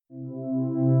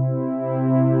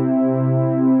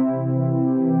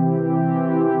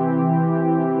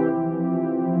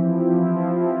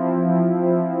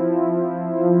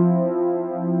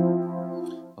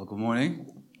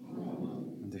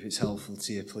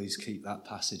to you, please keep that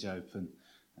passage open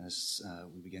as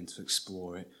we begin to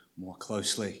explore it more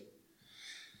closely.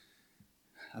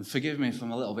 And forgive me if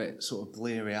I'm a little bit sort of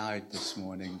bleary-eyed this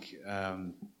morning.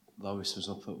 Lois was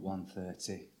up at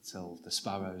 1:30 till the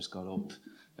sparrows got up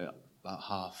at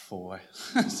about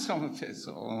 4:30. So I'm a bit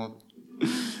sort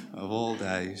of all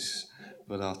days,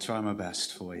 but I'll try my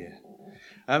best for you.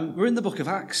 We're in the book of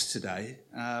Acts today.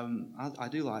 I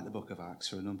do like the book of Acts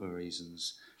for a number of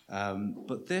reasons.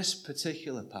 But this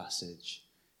particular passage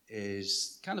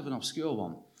is kind of an obscure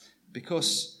one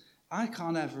because I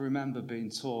can't ever remember being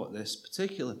taught this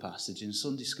particular passage in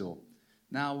Sunday school.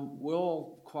 Now, we're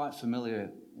all quite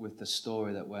familiar with the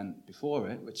story that went before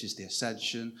it, which is the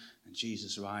ascension and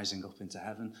Jesus rising up into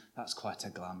heaven. That's quite a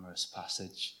glamorous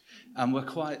passage. And we're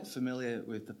quite familiar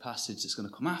with the passage that's going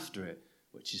to come after it,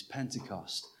 which is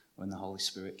Pentecost, when the Holy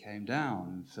Spirit came down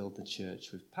and filled the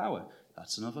church with power.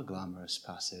 That's another glamorous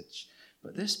passage.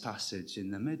 But this passage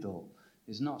in the middle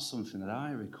is not something that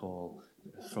I recall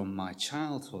from my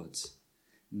childhood.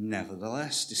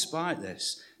 Nevertheless, despite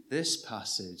this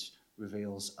passage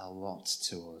reveals a lot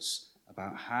to us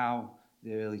about how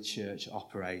the early church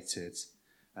operated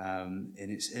in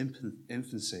its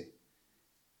infancy.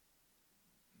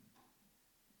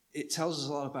 It tells us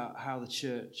a lot about how the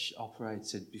church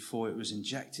operated before it was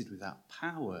injected with that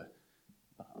power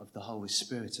of the Holy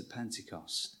Spirit at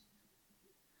Pentecost.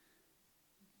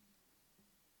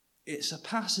 It's a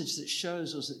passage that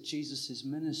shows us that Jesus'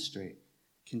 ministry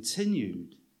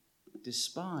continued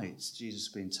despite Jesus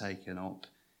being taken up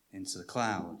into the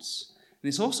clouds. And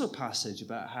it's also a passage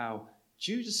about how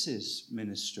Judas'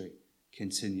 ministry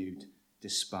continued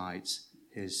despite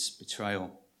his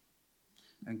betrayal.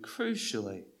 And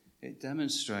crucially, it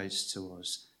demonstrates to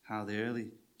us how the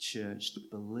early church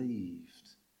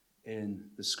believed in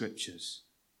the scriptures,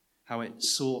 how it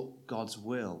sought God's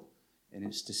will in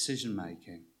its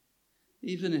decision-making,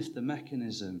 even if the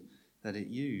mechanism that it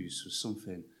used was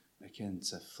something akin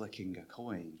to flicking a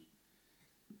coin.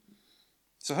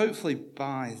 So hopefully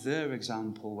by their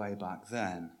example way back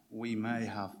then, we may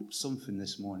have something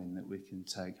this morning that we can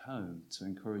take home to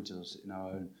encourage us in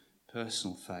our own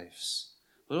personal faiths,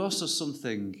 but also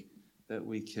something that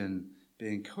we can be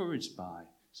encouraged by,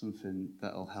 something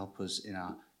that will help us in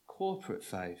our corporate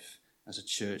faith as a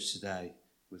church today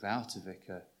without a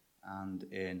vicar and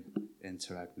in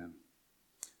interregnum.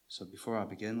 So before I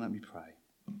begin, let me pray.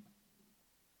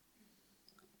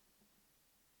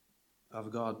 Father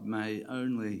God, may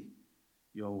only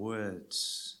your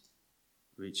words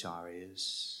reach our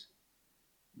ears.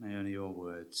 May only your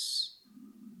words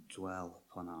dwell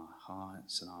upon our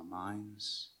hearts and our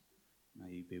minds.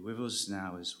 May you be with us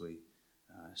now as we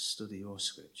study your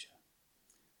scripture.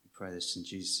 We pray this in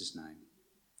Jesus' name.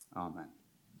 Amen.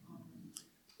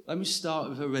 Let me start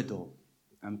with a riddle.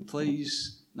 And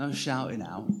please, no shouting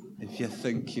out if you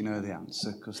think you know the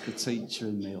answer, because the teacher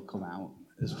in me will come out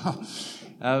as well.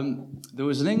 There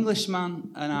was an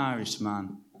Englishman, an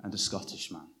Irishman, and a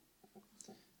Scottishman.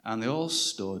 And they all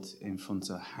stood in front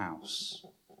of a house.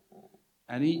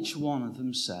 And each one of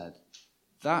them said,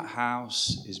 "That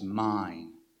house is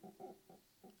mine."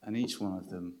 And each one of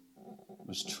them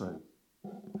was true.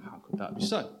 How could that be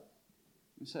so?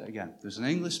 Let me say it again. There's an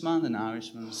Englishman, an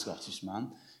Irishman, and a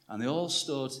Scottishman, and they all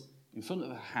stood in front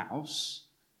of a house,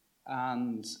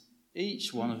 and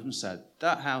each one of them said,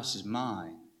 "That house is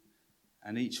mine."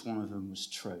 And each one of them was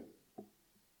true.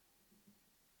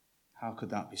 How could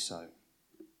that be so?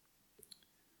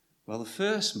 Well, the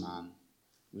first man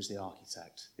was the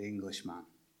architect, the Englishman.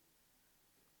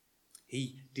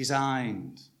 He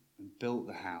designed and built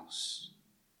the house.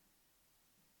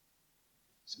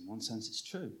 So in one sense, it's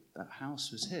true. That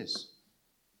house was his.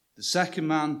 The second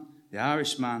man, the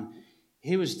Irishman,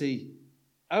 he was the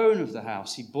owner of the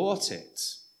house. He bought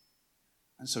it.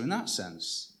 And so in that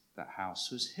sense, that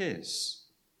house was his.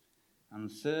 And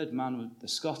the third man, the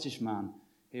Scottish man,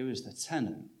 he was the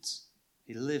tenant.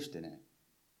 He lived in it.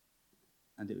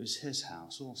 And it was his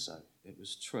house also. It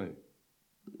was true.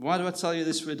 Why do I tell you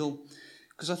this riddle?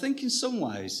 Because I think in some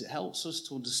ways it helps us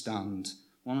to understand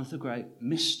one of the great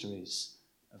mysteries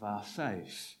of our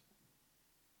faith.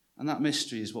 And that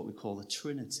mystery is what we call the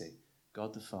Trinity.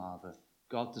 God the Father,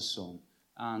 God the Son,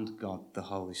 and God the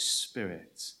Holy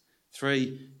Spirit.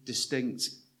 Three distinct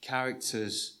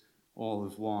characters, all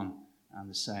of one and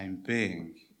the same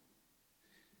being.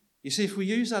 You see, if we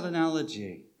use that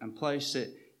analogy and place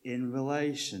it in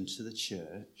relation to the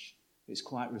church, it's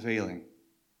quite revealing.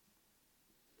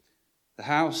 The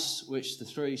house which the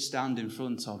three stand in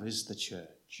front of is the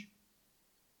church.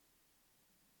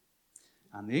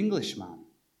 And the Englishman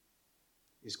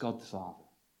is God the Father.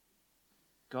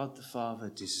 God the Father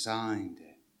designed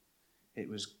it. It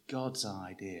was God's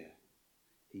idea.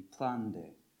 He planned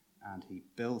it and he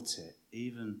built it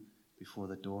even before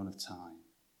the dawn of time.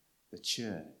 The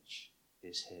church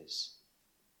is his.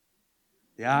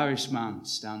 The Irishman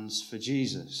stands for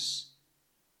Jesus.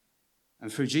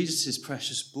 And through Jesus'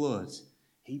 precious blood,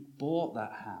 he bought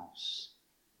that house.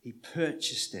 He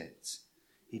purchased it.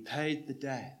 He paid the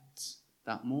debt,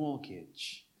 that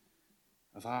mortgage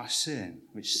of our sin,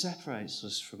 which separates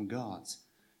us from God.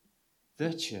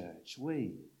 The church,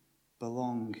 we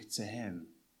belong to him.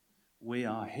 We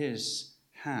are his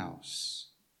house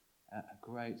at a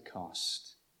great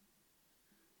cost.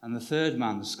 And the third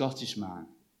man, the Scottish man,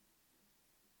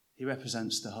 he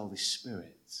represents the Holy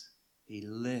Spirit. He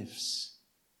lives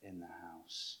in the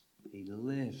house. He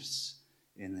lives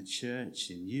in the church,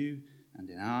 in you and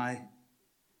in I.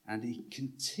 And he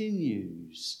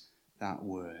continues that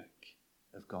work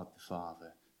of God the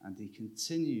Father. And he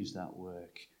continues that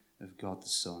work of God the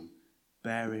Son,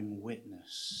 bearing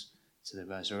witness to the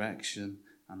resurrection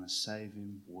and the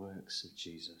saving works of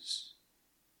Jesus.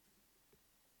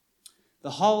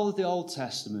 The whole of the Old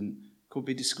Testament could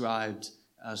be described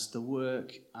as the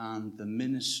work and the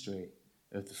ministry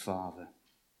of the Father.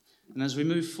 And as we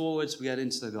move forwards, we get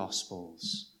into the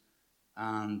Gospels.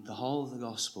 And the whole of the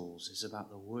Gospels is about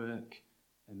the work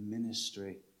and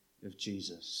ministry of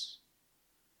Jesus.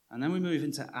 And then we move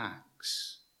into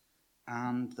Acts.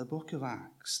 And the book of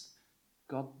Acts,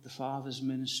 God the Father's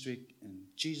ministry and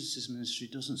Jesus' ministry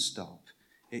doesn't stop.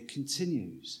 It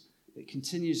continues. It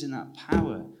continues in that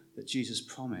power that Jesus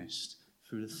promised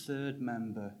through the third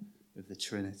member of the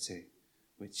Trinity,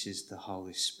 which is the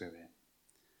Holy Spirit.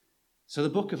 So the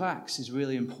book of Acts is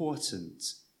really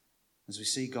important as we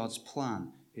see God's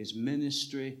plan, his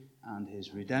ministry and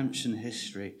his redemption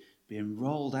history being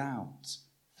rolled out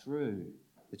through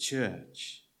the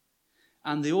church.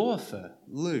 And the author,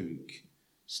 Luke,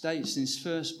 states in his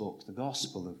first book, the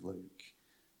Gospel of Luke,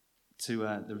 to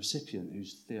the recipient,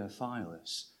 who's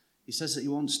Theophilus, he says that he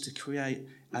wants to create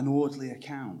an orderly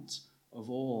account of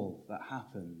all that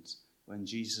happened when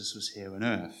Jesus was here on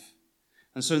earth.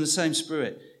 And so in the same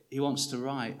spirit, he wants to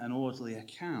write an orderly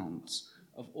account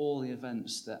of all the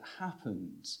events that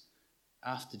happened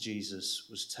after Jesus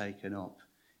was taken up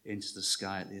into the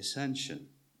sky at the ascension.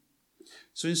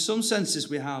 So in some senses,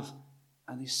 we have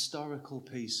an historical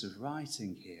piece of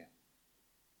writing here.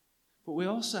 But we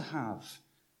also have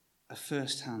a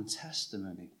first-hand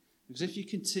testimony. Because if you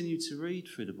continue to read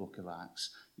through the book of Acts,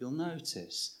 you'll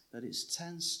notice that its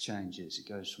tense changes. It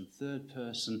goes from third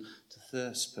person to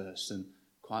first person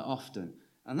quite often.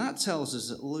 And that tells us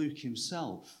that Luke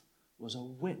himself was a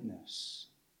witness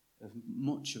of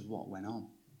much of what went on.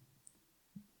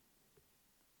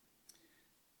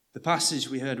 The passage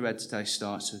we heard read today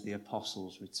starts with the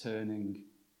apostles returning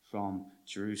from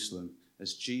Jerusalem,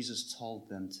 as Jesus told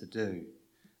them to do.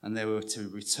 And they were to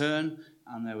return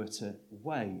and they were to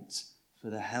wait for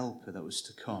the helper that was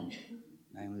to come,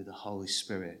 namely the Holy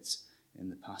Spirit, in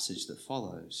the passage that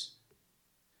follows.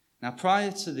 Now,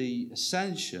 prior to the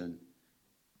ascension,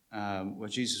 where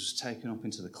Jesus was taken up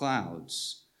into the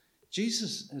clouds,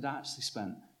 Jesus had actually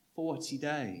spent 40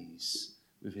 days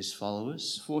with his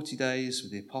followers, 40 days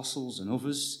with the apostles and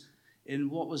others, in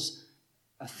what was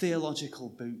a theological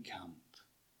boot camp,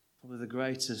 probably the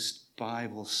greatest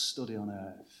Bible study on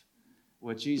earth,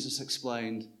 where Jesus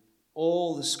explained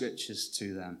all the scriptures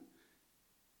to them.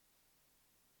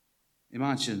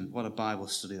 Imagine what a Bible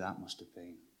study that must have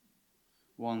been.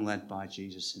 One led by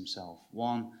Jesus himself.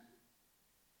 One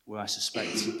where I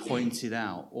suspect he pointed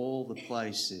out all the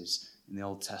places in the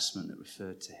Old Testament that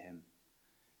referred to him.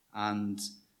 And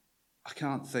I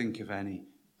can't think of any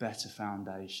better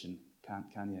foundation,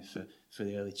 can you, for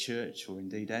the early church or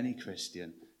indeed any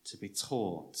Christian to be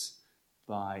taught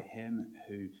by him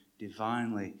who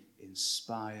divinely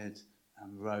inspired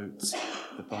and wrote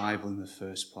the Bible in the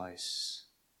first place.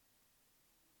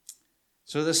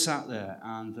 So they're sat there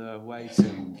and they're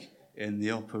waiting in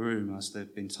the upper room as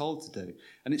they've been told to do.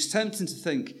 And it's tempting to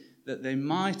think that they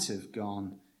might have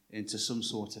gone into some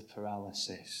sort of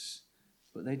paralysis,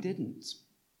 but they didn't.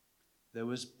 There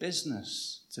was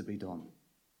business to be done.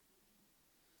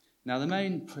 Now, the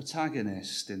main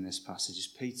protagonist in this passage is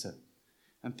Peter.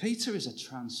 And Peter is a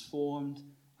transformed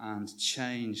and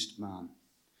changed man.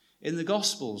 In the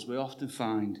Gospels, we often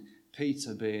find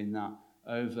Peter being that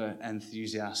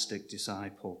over-enthusiastic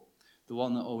disciple, the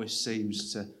one that always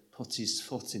seems to put his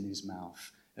foot in his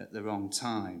mouth at the wrong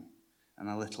time and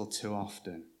a little too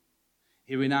often.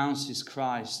 He renounces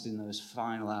Christ in those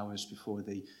final hours before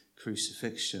the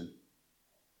crucifixion.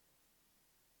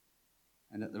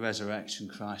 And at the resurrection,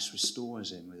 Christ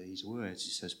restores him with these words.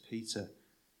 He says, Peter,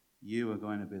 you are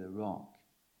going to be the rock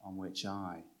on which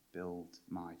I build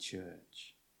my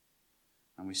church.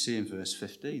 And we see in verse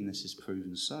 15 this is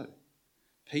proven so.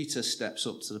 Peter steps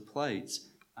up to the plate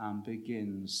and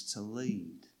begins to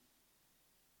lead.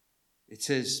 It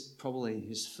is probably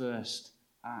his first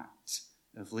act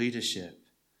of leadership.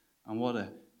 And what a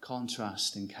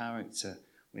contrast in character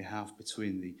we have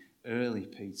between the early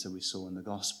Peter we saw in the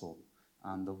gospel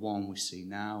and the one we see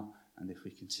now. And if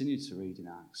we continue to read in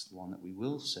Acts, the one that we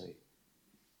will see.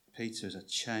 Peter is a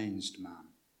changed man.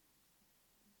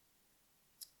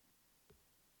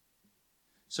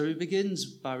 So he begins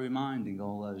by reminding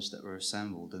all those that were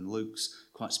assembled, and Luke's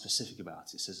quite specific about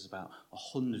it. It says about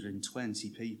 120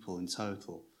 people in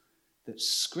total, that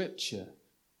Scripture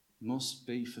must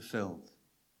be fulfilled.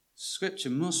 Scripture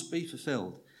must be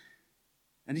fulfilled.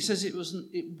 And he says it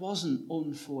wasn't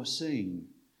unforeseen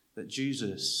that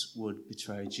Judas would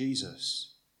betray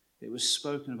Jesus. It was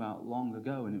spoken about long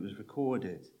ago and it was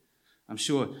recorded. I'm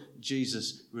sure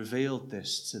Jesus revealed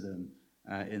this to them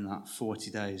in that 40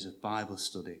 days of Bible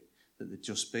study that they'd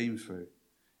just been through.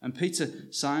 And Peter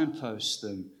signposts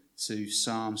them to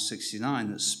Psalm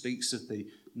 69 that speaks of the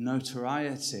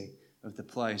notoriety of the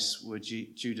place where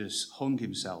Judas hung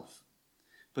himself.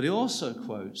 But he also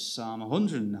quotes Psalm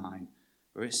 109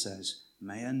 where it says,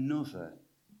 may another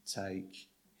take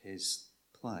his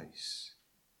place.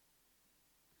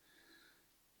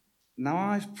 Now,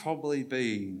 I've probably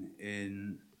been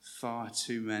in far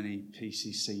too many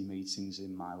PCC meetings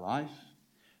in my life,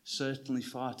 certainly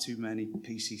far too many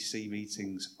PCC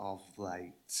meetings of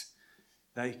late.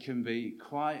 They can be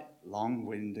quite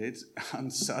long-winded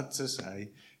and, sad to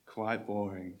say, quite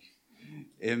boring.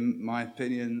 In my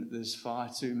opinion, there's far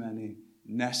too many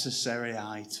necessary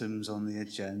items on the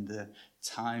agenda,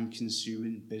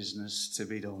 time-consuming business to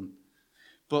be done.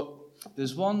 But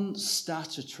there's one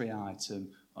statutory item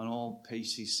on all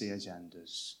PCC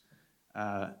agendas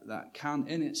that can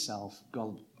in itself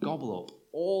gobble up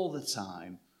all the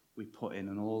time we put in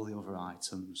on all the other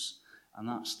items, and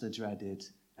that's the dreaded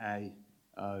AOB.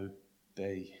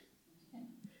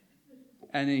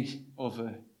 Any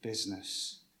other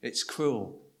business. It's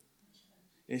cruel.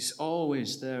 It's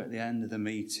always there at the end of the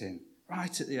meeting,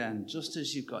 right at the end, just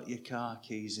as you've got your car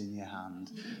keys in your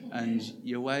hand and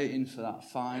you're waiting for that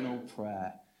final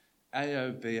prayer.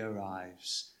 AOB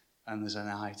arrives and there's an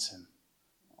item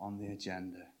on the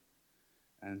agenda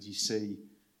and you see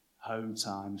home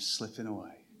time slipping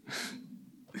away.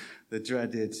 The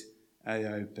dreaded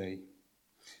AOB.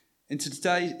 In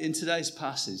today's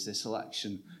passage, this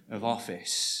election of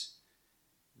office,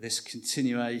 this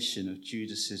continuation of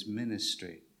Judas's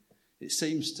ministry, it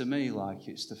seems to me like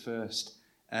it's the first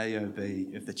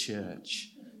AOB of the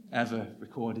church ever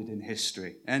recorded in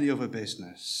history. Any other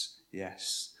business,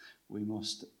 yes, we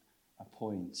must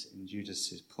appoint in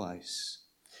Judas's place.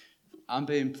 I'm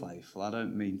being playful. I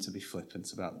don't mean to be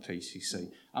flippant about the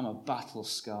PCC. I'm a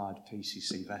battle-scarred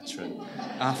PCC veteran,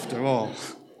 after all.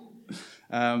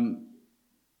 And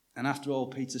after all,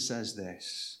 Peter says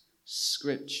this,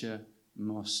 Scripture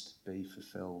must be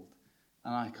fulfilled.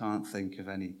 And I can't think of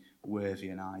any worthy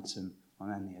an item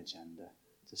on any agenda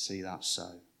to see that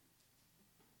so.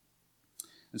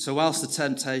 And so whilst the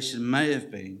temptation may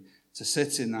have been to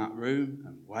sit in that room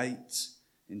and wait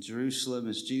in Jerusalem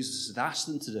as Jesus had asked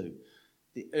them to do,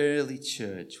 the early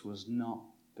church was not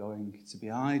going to be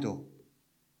idle.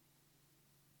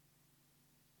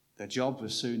 Their job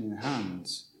was soon in hand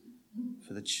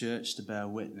for the church to bear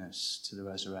witness to the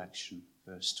resurrection.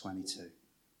 Verse 22.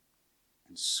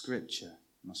 And Scripture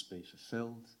must be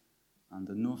fulfilled, and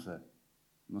another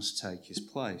must take his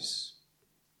place.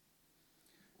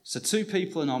 So 2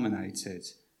 people are nominated,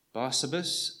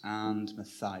 Barsabbas and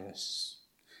Matthias.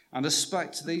 And I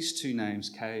suspect these 2 names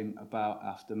came about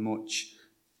after much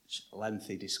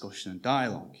lengthy discussion and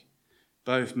dialogue.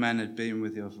 Both men had been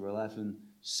with the other 11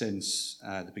 since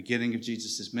the beginning of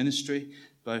Jesus' ministry.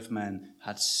 Both men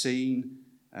had seen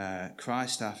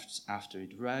Christ after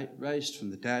he'd raised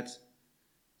from the dead.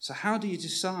 So how do you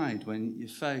decide when you're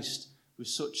faced with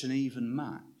such an even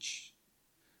match?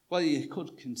 Well, you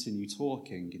could continue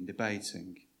talking and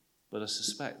debating, but I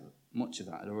suspect much of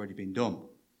that had already been done.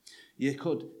 You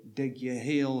could dig your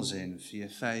heels in for your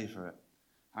favourite,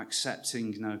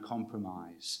 accepting no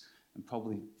compromise, and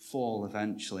probably fall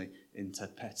eventually into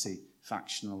petty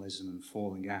factionalism and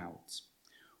falling out.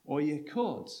 Or you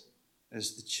could,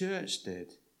 as the church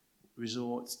did,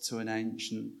 resort to an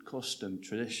ancient custom,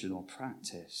 tradition, or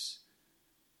practice.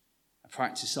 A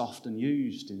practice often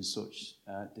used in such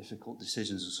difficult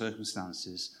decisions and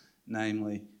circumstances,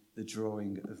 namely the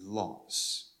drawing of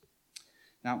lots.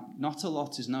 Now, not a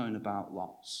lot is known about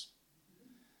lots.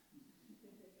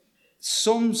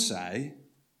 Some say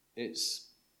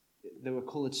there were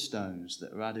coloured stones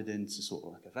that were added into sort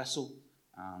of like a vessel,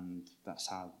 and that's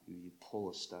how you pull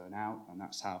a stone out, and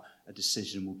that's how a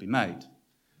decision would be made.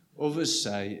 Others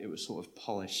say it was sort of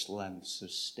polished lengths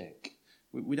of stick.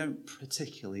 We don't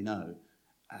particularly know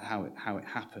how it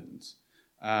happened.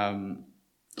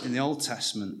 In the Old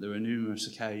Testament, there are numerous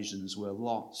occasions where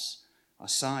lots are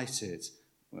cited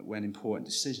when important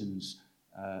decisions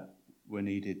were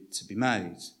needed to be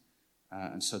made.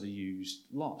 And so they used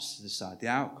lots to decide the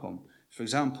outcome. For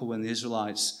example, when the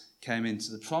Israelites came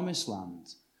into the Promised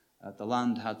Land, the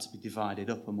land had to be divided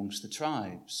up amongst the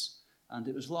tribes, and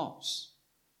it was lots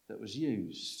that was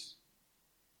used.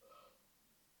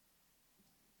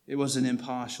 It was an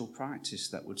impartial practice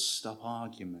that would stop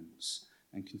arguments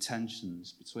and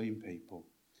contentions between people,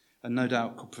 and no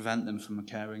doubt could prevent them from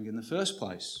occurring in the first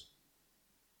place.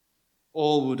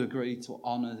 All would agree to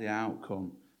honour the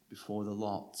outcome before the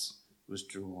lot was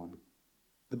drawn.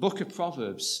 The book of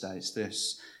Proverbs states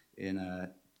this in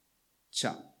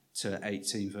chapter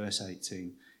 18, verse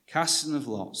 18. Casting of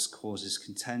lots causes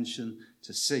contention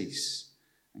to cease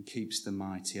and keeps the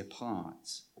mighty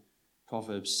apart.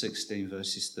 Proverbs 16,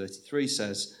 verses 33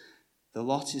 says, the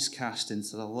lot is cast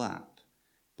into the lap,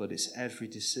 but its every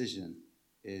decision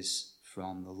is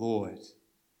from the Lord.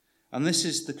 And this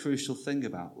is the crucial thing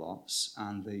about lots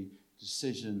and the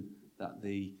decision that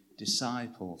the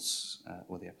disciples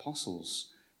or the apostles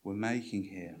were making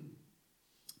here.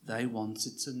 They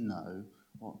wanted to know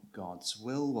what God's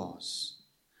will was.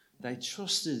 They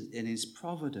trusted in his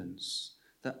providence,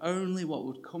 that only what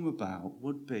would come about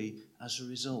would be as a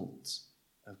result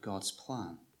of God's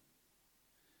plan.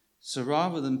 So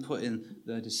rather than putting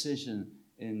their decision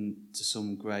into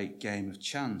some great game of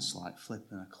chance like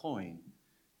flipping a coin,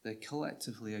 they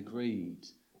collectively agreed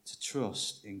to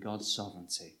trust in God's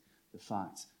sovereignty, the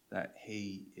fact that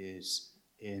he is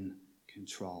in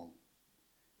control.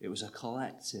 It was a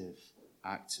collective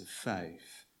act of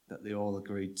faith that they all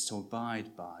agreed to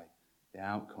abide by the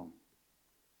outcome.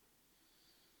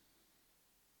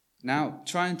 Now,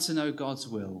 trying to know God's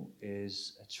will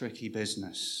is a tricky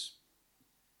business.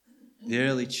 The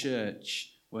early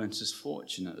church weren't as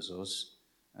fortunate as us.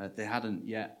 They hadn't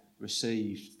yet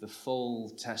received the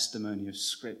full testimony of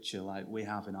Scripture like we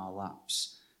have in our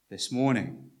laps this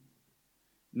morning.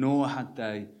 Nor had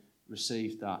they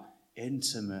received that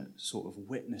intimate sort of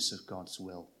witness of God's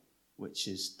will, which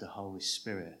is the Holy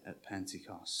Spirit at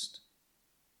Pentecost.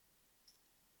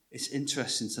 It's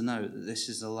interesting to note that this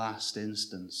is the last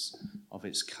instance of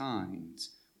its kind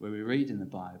where we read in the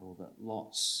Bible that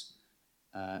lots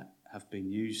have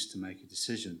been used to make a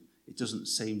decision. It doesn't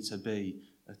seem to be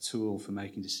a tool for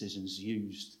making decisions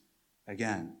used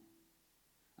again.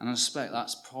 And I suspect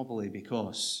that's probably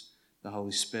because the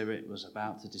Holy Spirit was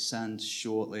about to descend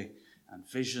shortly, and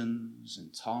visions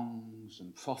and tongues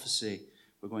and prophecy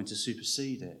were going to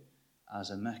supersede it as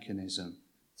a mechanism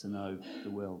to know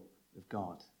the will of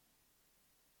God.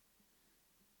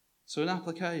 So in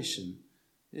application,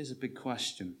 here's a big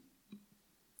question.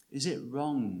 Is it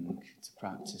wrong to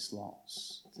practice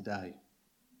lots today?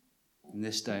 In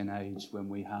this day and age when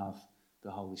we have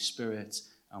the Holy Spirit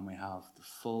and we have the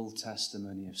full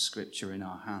testimony of Scripture in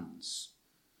our hands.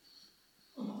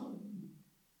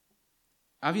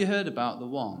 Have you heard about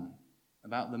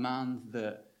the man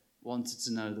that wanted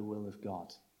to know the will of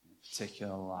God? In a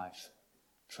particular life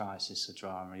crisis or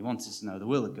drama. He wanted to know the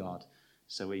will of God.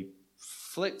 So he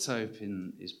flicked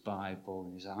open his Bible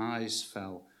and his eyes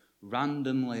fell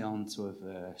randomly onto a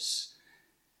verse.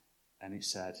 And it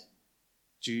said,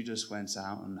 Judas went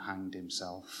out and hanged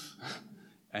himself.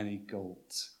 And he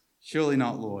gulped. Surely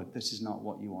not, Lord. This is not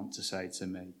what you want to say to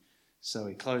me. So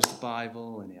he closed the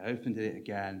Bible and he opened it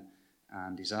again.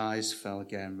 And his eyes fell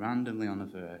again randomly on a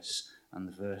verse. And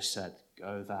the verse said,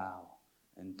 go thou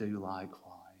and do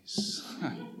likewise.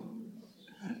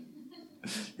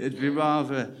 It'd be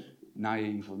rather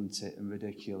naive, wouldn't it, and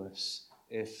ridiculous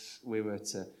if we were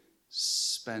to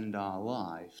spend our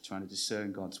life trying to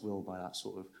discern God's will by that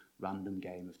sort of random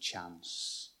game of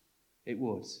chance. It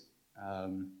would.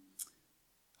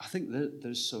 I think that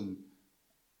there's some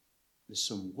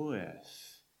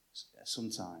worth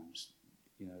sometimes,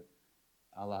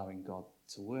 allowing God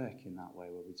to work in that way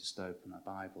where we just open our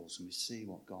Bibles and we see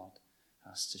what God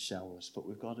has to show us. But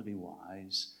we've got to be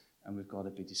wise and we've got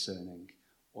to be discerning,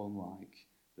 unlike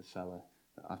the fella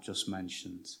that I've just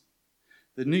mentioned.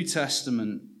 The New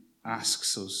Testament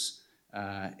asks us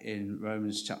in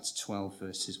Romans chapter 12,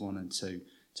 verses 1 and 2,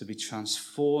 to be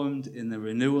transformed in the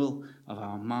renewal of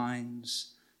our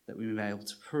minds, that we may be able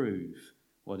to prove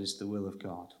what is the will of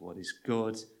God, what is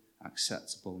good,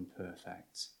 acceptable and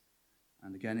perfect.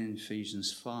 And again in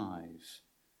Ephesians 5,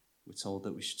 we're told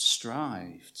that we should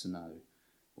strive to know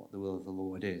what the will of the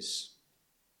Lord is.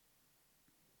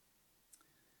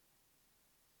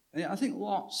 And I think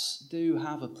lots do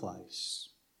have a place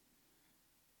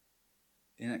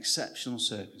in exceptional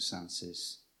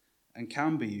circumstances and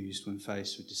can be used when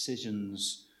faced with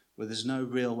decisions where there's no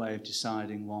real way of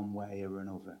deciding one way or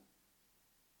another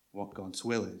what God's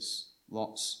will is.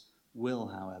 Lots will,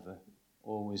 however,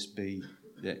 always be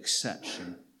the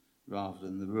exception rather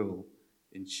than the rule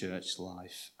in church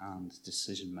life and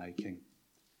decision making.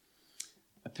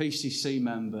 A PCC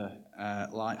member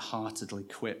light-heartedly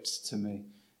quipped to me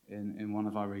in one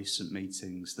of our recent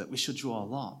meetings that we should draw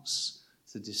lots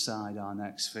to decide our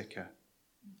next vicar.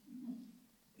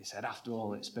 He said, after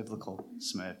all, it's biblical,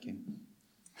 smirking.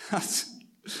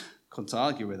 Couldn't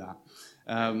argue with that.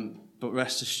 But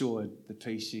rest assured, the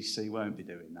PCC won't be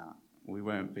doing that. We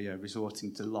won't be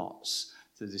resorting to lots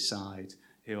to decide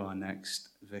who our next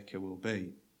vicar will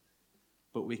be.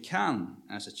 But we can,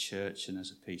 as a church and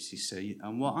as a PCC,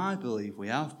 and what I believe we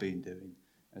have been doing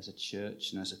as a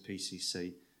church and as a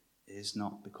PCC is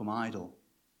not become idle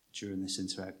during this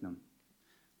interregnum.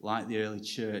 Like the early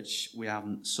church, we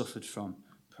haven't suffered from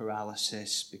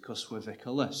paralysis because we're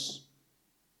vicarless.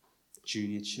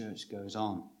 Junior church goes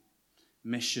on.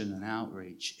 Mission and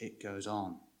outreach, it goes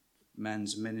on.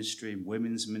 Men's ministry and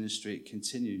women's ministry, it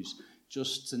continues.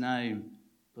 Just to name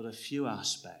but a few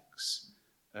aspects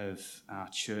of our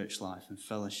church life and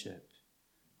fellowship.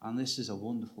 And this is a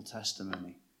wonderful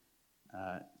testimony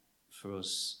for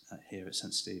us here at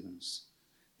St. Stephen's.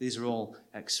 These are all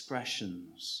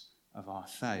expressions of our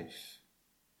faith.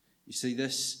 You see,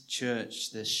 this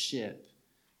church, this ship,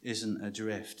 isn't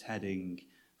adrift heading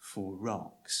for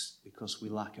rocks because we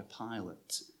lack a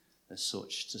pilot as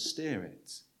such to steer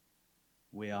it.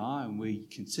 We are, and we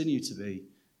continue to be,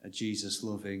 a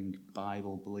Jesus-loving,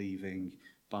 Bible-believing,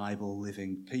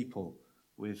 Bible-living people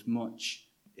with much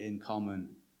in common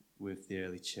with the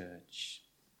early church.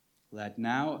 Led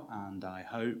now, and I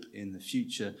hope in the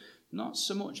future, not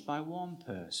so much by one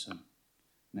person,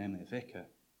 namely a vicar,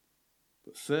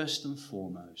 but first and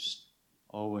foremost,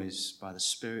 always by the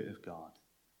Spirit of God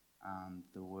and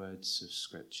the words of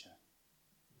Scripture.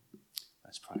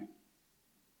 Let's pray.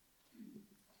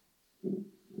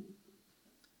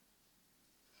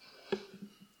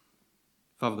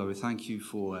 Father God, we thank you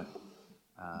for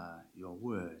your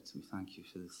word. We thank you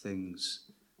for the things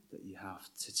that you have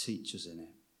to teach us in it.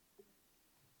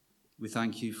 We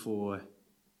thank you for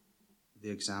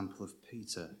the example of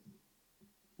Peter,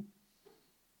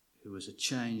 who was a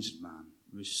changed man,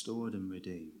 restored and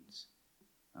redeemed,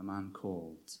 a man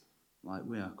called, like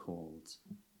we are called,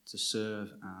 to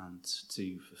serve and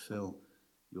to fulfill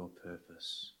your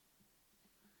purpose.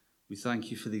 We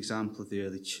thank you for the example of the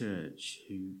early church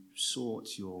who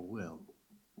sought your will.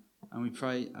 And we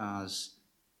pray as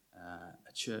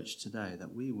a church today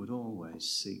that we would always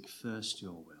seek first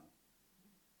your will,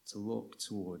 to look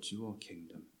towards your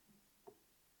kingdom.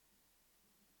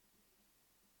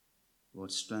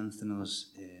 Lord, strengthen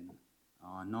us in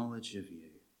our knowledge of you,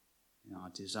 in our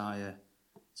desire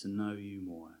to know you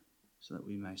more, so that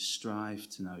we may strive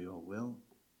to know your will.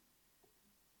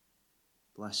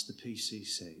 Bless the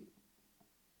PCC.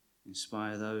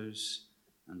 Inspire those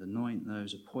and anoint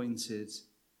those appointed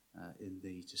in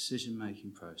the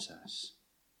decision-making process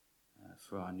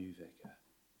for our new vicar.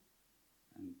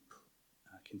 And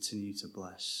continue to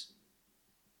bless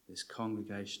this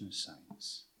congregation of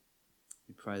saints.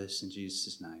 We pray this in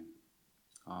Jesus' name.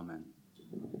 Amen.